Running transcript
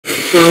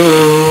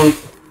Right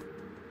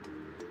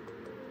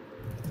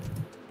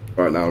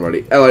now I'm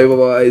ready. Hello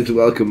guys,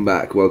 welcome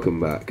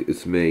back,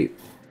 it's me.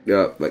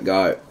 Yeah, that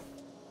guy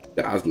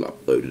that hasn't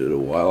uploaded in a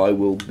while. I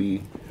will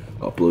be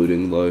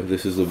uploading though.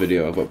 This is the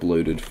video I've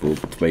uploaded for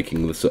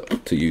making this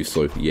up to you,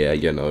 so yeah,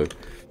 you know.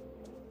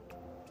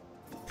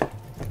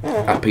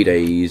 Happy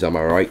days, am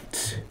I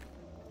right?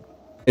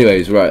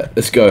 Anyways, right,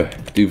 let's go.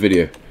 Do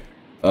video.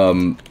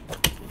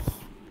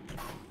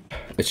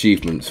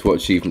 Achievements. What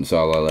achievements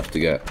are there left to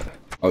get?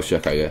 I'll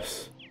check, I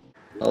guess.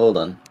 Hold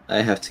on,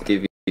 I have to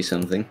give you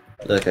something.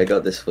 Look, I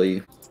got this for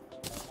you.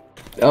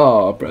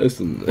 Ah,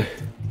 present.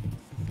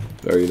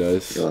 Very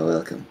nice. You are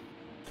welcome.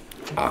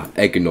 Ah,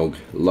 eggnog.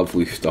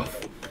 Lovely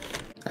stuff.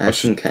 I have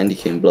some candy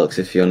cane blocks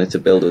if you wanted to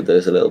build with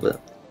those a little bit.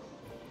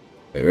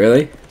 Wait,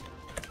 really?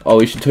 Oh,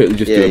 we should totally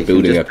just do a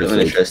building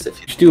episode. We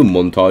should do a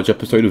montage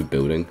episode of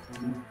building.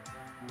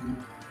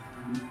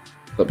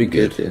 That'd be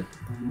good. Yeah.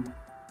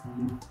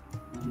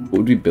 What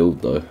would we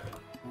build though?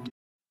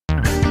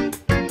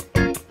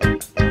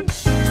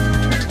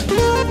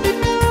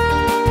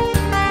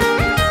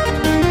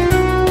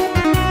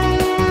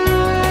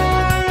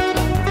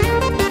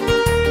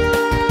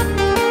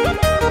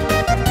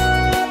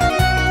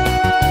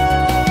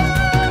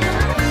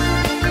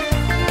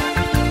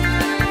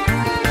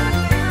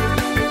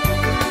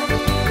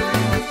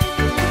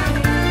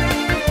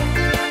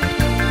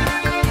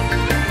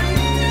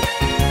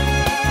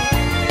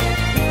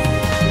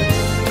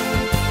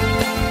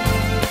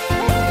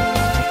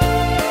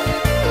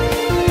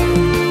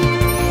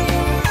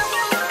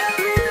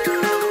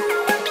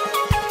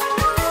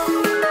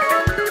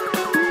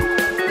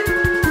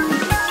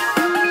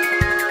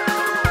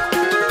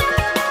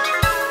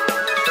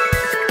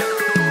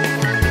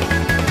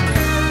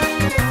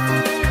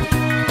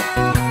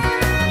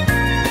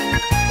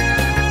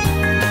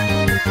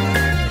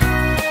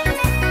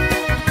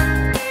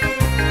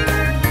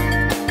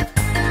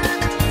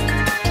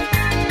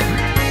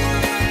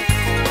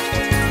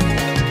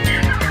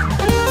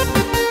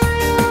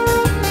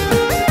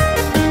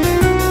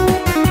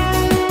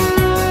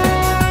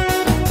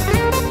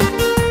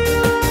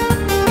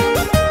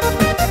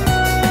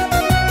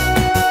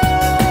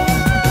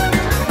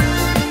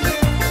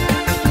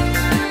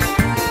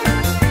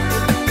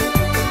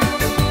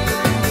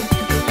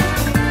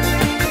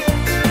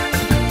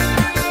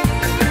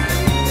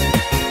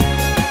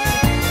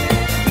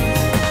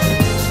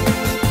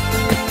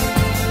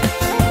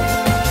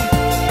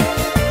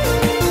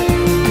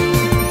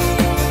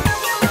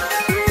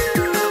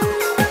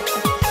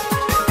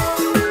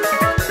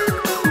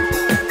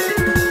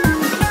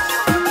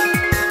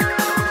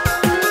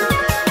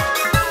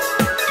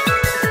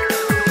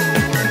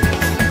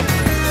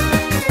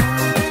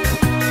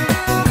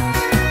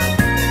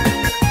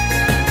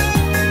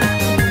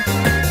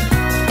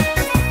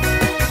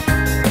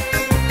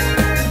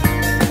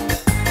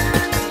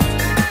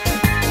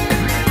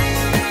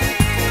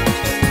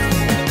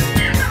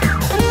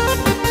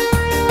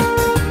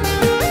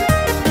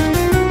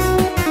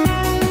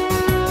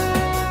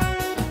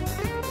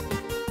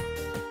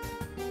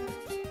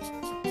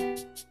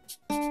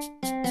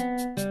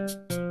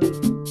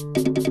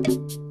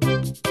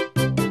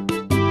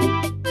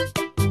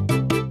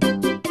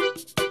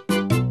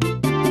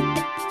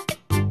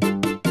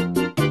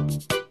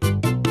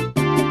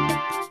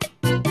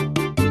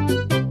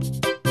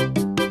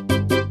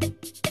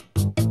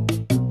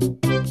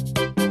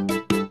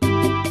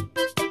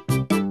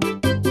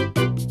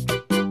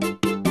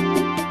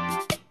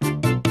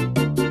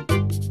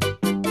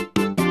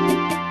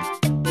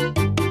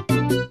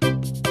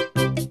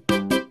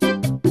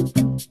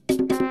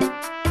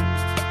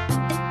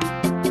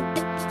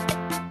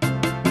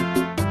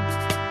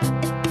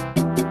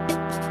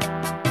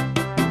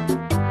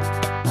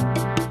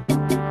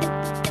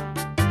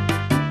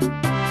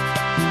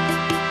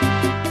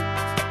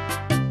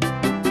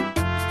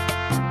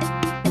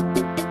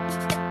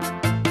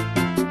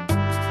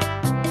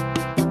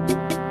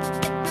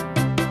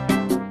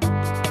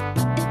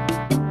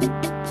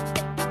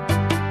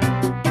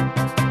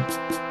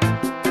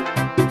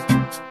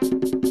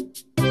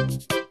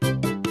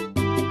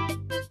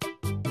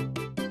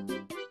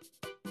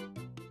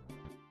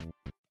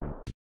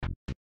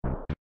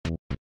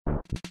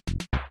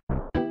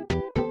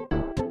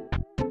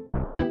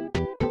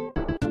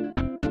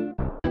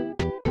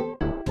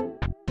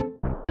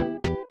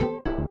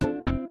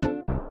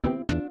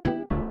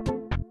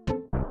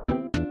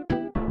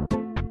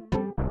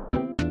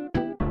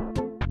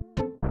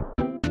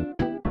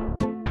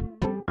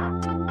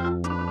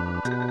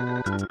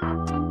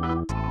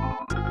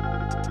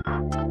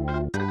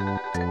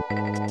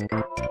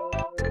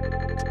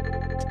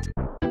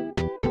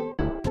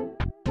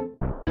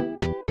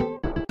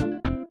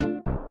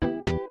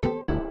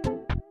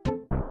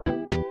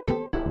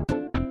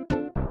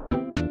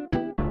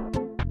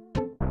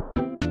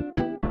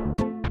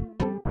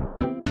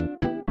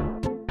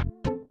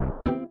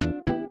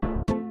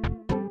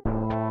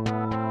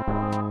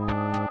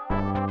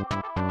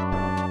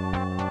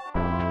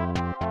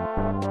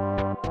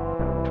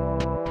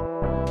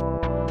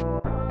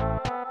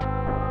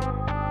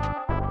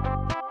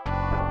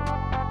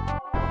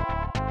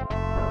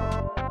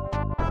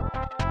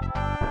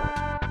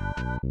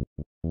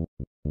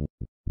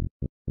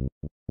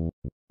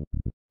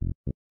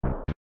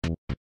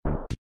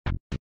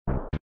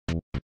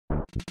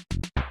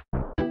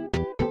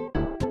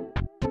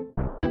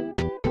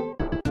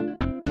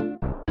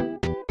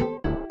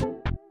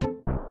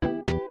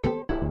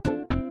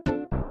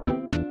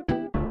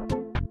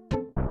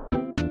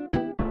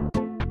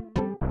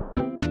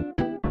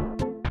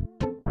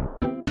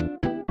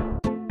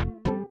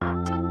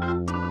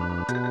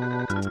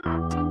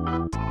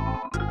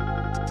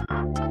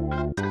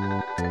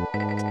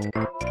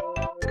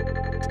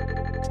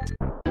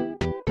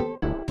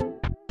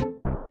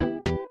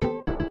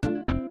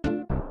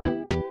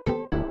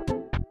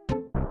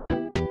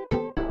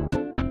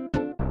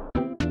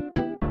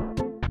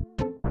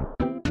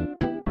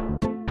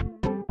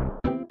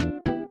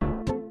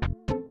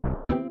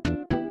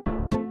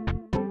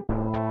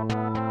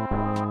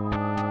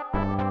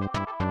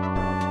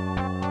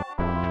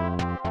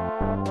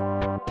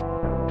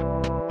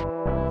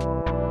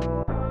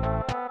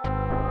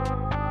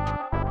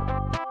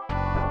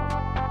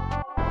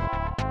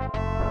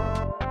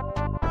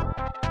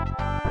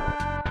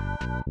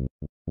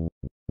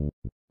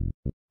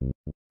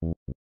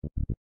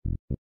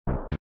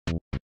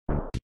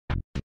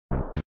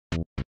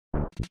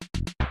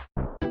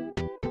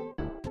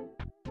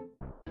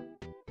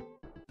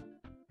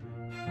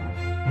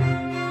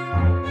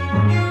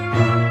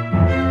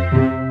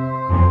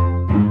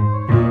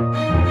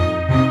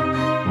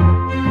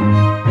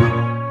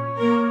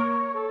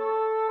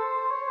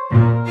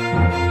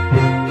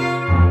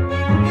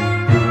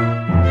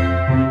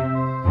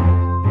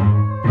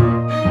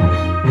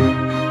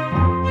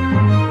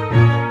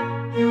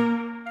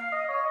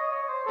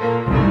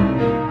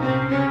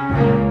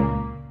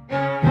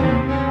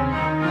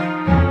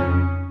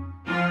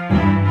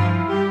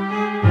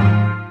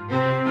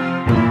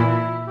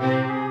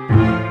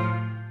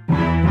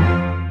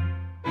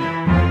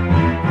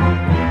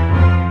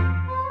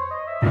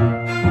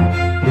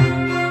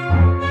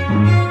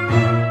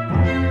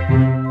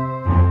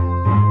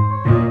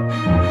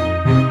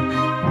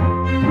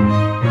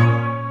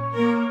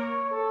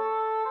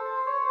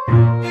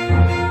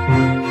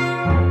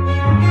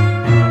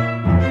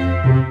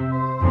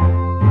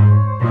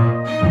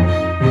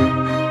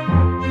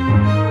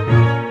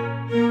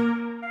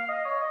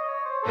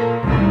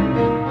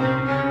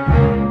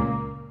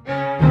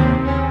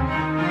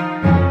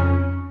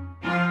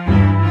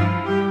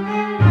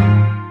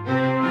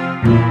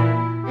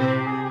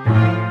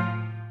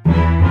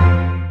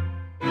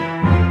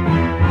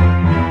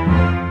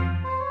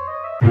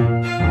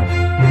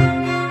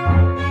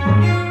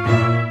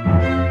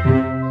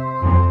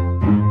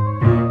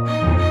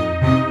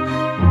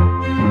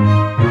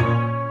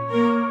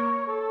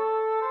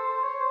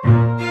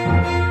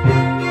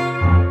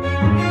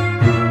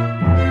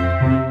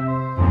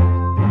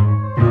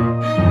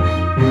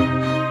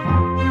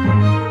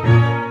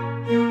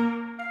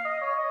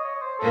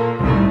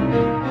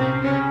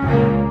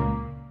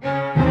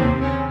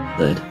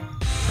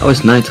 Oh,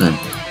 it's nighttime.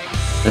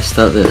 Let's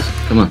start this.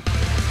 Come on.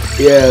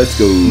 Yeah, let's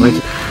go.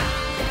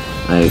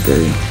 I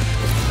agree.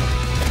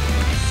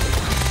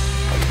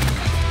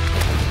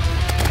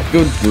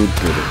 Good.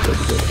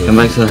 Come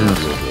back to the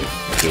house.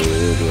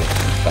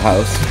 The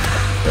house?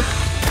 Yep.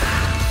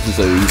 This is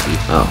so easy.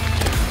 Oh.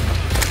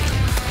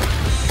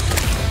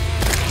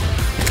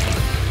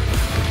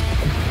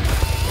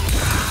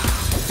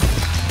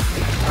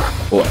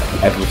 Or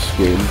ever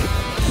screamed.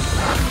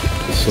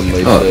 Some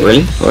Oh, say.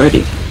 really?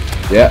 Already?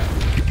 Yeah.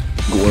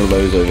 Got one of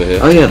those over here.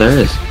 Oh yeah, there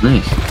is.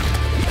 Nice.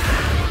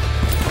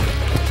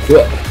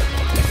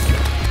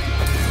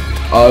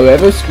 Oh,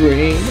 ever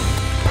scream?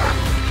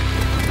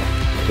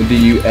 Do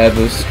you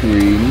ever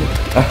scream?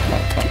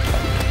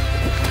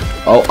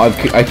 Oh,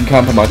 I can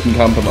camp him, I'm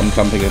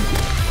camping him.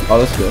 Oh,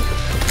 that's good.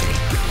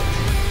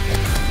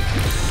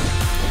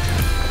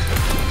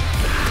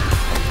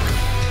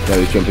 No,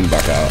 he's jumping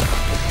back out.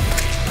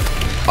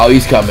 Oh,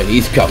 he's coming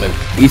in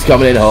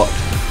hot.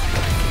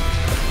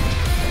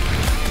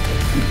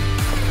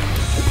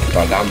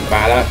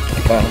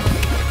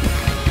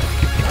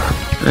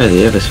 Where are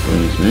the ever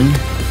screams, man?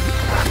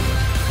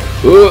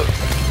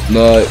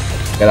 No,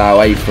 get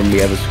away from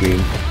the ever scream.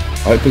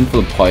 I'm hoping for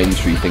the pine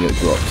tree thing that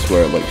drops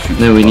where it like shoots.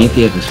 No, we need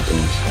the ever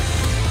screams.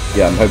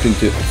 Yeah, I'm hoping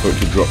for it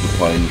to drop the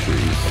pine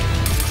trees.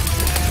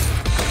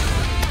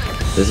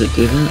 Does it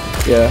do that?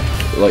 Yeah,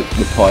 like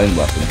the pine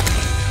weapon.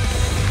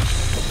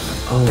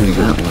 Oh,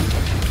 that one.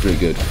 Pretty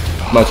good.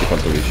 Magic, I'm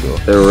pretty sure.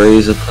 The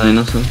razor plane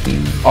or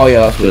something? Oh yeah,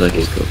 that's I feel what like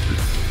it's called.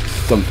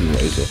 something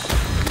razor.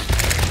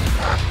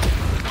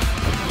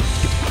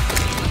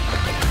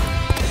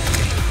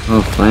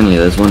 Oh, finally,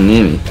 there's one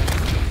near me.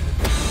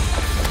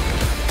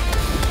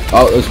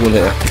 Oh, there's one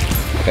here.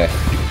 Okay.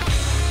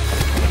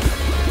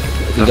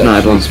 I've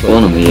not had one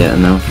spawn on me yet,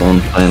 and now one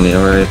finally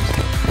arrived.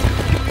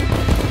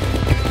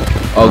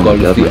 Oh god,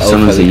 my the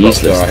summons are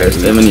useless.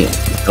 There's so many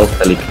helicopter. elf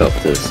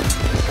helicopters.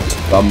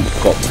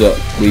 Copter,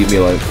 leave me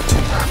alone.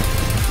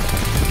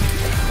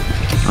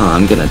 Oh,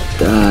 I'm gonna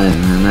die,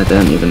 man. I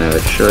don't even have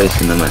a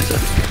choice in the matter.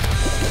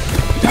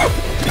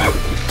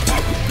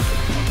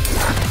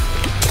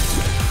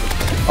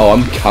 Oh,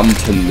 I'm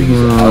camping these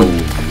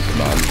elves,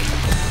 man.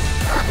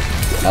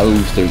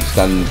 Elves don't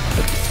stand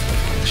a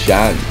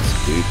chance,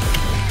 dude.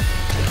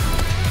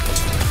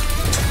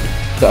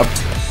 So I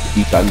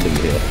keep landing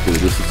here, dude.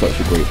 This is such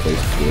a great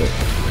place to do it.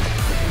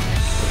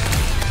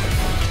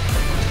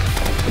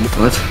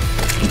 What?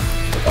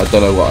 I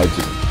don't know what I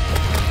just...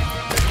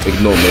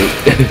 Ignore me.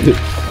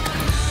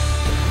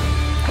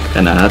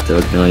 Kinda hard to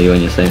ignore you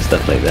when you're saying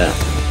stuff like that.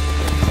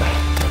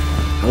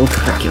 I'll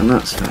crack your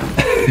nuts, man.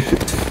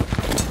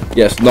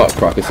 Yes,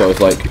 nutcrackers, so I was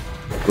like,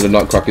 what do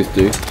nutcrackers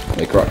do?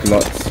 They crack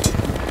nuts.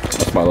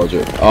 That's my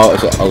logic. Oh,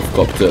 it's an elf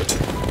copter.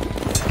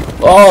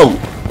 Oh!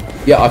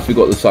 Yeah, I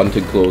forgot the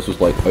Santa Claus was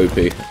like OP.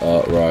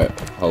 Right,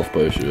 health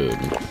potion.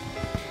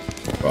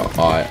 Right,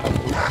 I am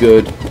all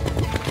good.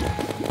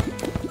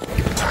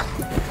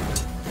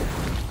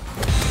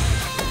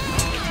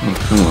 Oh,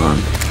 come on.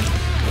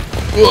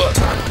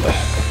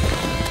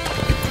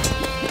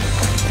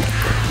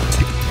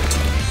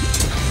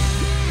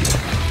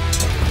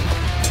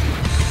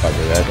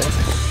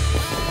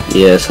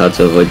 Yeah, it's hard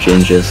to avoid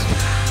gingers.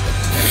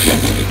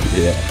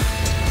 Yeah.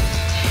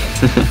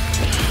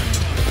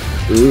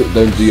 Ooh,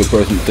 don't do your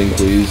present thing,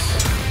 please.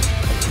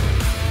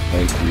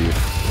 Thank you.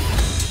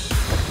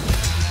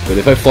 But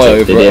if I fly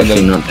over did it they and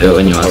actually then not do it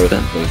when you asked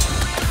them? thing.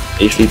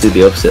 They usually do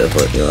the opposite of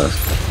what you ask.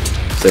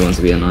 So they want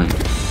to be annoying.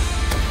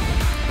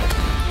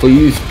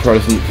 Please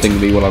present thing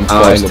me when I'm Oh,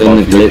 flying it's doing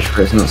the above you. glitch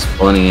where it's not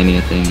spawning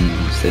anything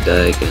once they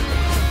die again.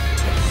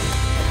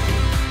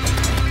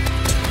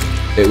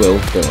 It will,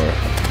 don't worry.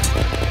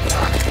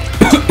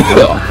 I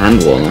got a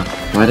hand warmer.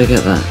 Why'd I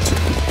get that?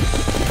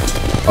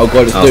 Oh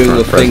god, it's Oh, doing for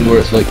the a thing present. where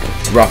it's like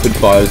rapid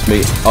fires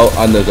me. Oh,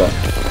 and there's a...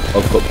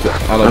 I've cooked it.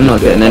 And I'm not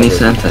just getting any it.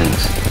 sand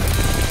tanks.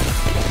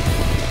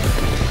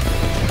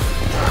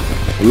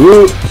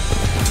 Ooh.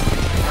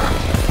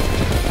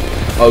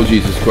 Oh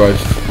Jesus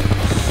Christ.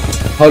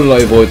 How did I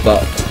avoid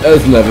that?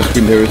 There's an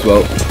Everscreen here as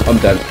well. I'm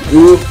dead.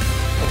 Ooh.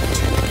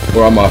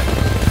 Where am I?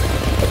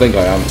 I think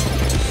I am.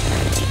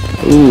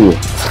 Ooh.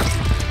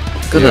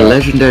 Got Yeah. a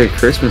legendary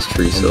Christmas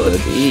tree sword.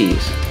 dead.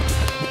 Jeez.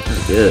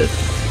 That's good.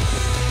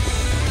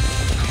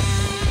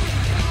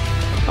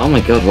 Oh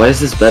my god, why is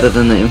this better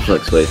than the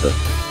influx wafer?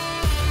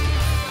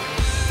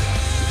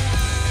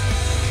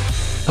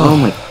 Oh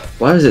my,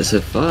 why was it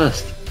so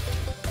fast?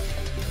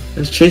 It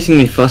was chasing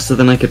me faster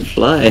than I could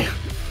fly.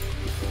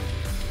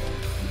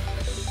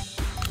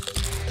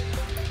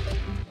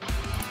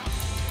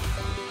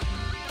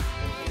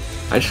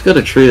 I just got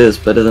a tree that's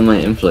better than my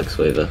influx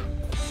waver.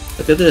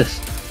 Look at this.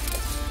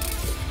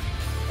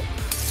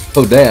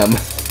 Oh damn.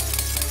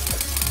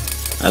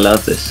 I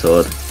love this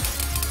sword.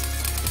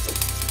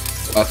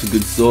 That's a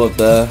good sword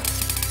there.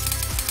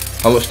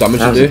 How much damage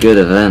That did was it a do? good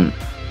event.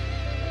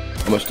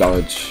 How much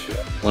damage?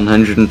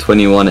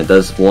 121, it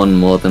does 1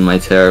 more than my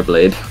Terra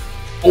Blade.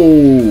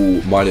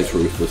 Oh, mine is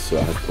ruthless, so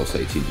it has plus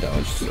 18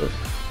 damage. So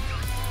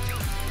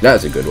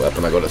that's a good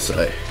weapon, I gotta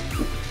say.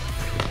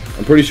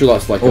 I'm pretty sure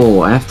that's like.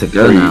 Oh, I have to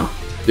go now.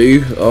 Do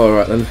you? All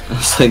right then.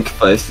 It's like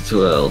 5 to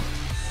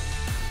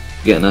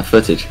 12. Get enough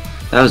footage.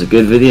 That was a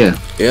good video.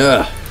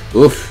 Yeah.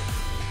 Oof.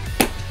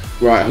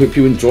 Right. I hope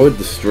you enjoyed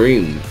the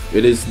stream.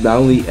 It is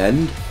now the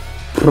end.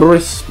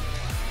 Christmas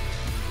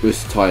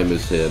time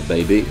is here,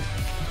 baby.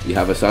 We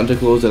have a Santa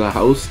Claus in our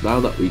house now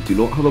that we do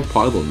not have a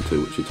pylon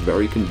to, which is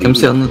very convenient. Come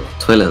sit on the for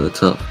us. toilet at the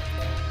top.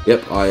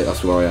 Yep.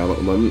 That's where I am at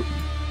the moment.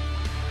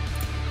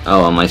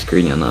 Oh, on my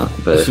screen you're not,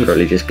 but it's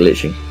probably just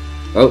glitching.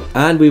 Oh,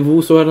 and we've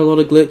also had a lot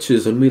of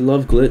glitches, and we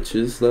love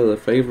glitches. They're the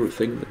favourite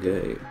thing in the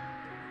game.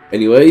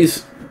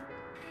 Anyways,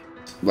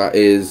 that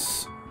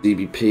is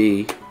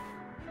DBP.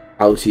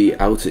 Outie,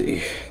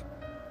 outie.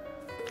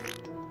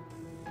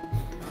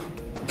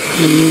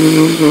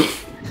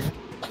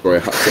 Sorry, I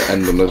had to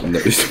end on a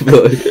note.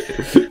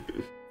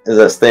 Is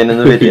that staying in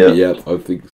the video? Yep, I think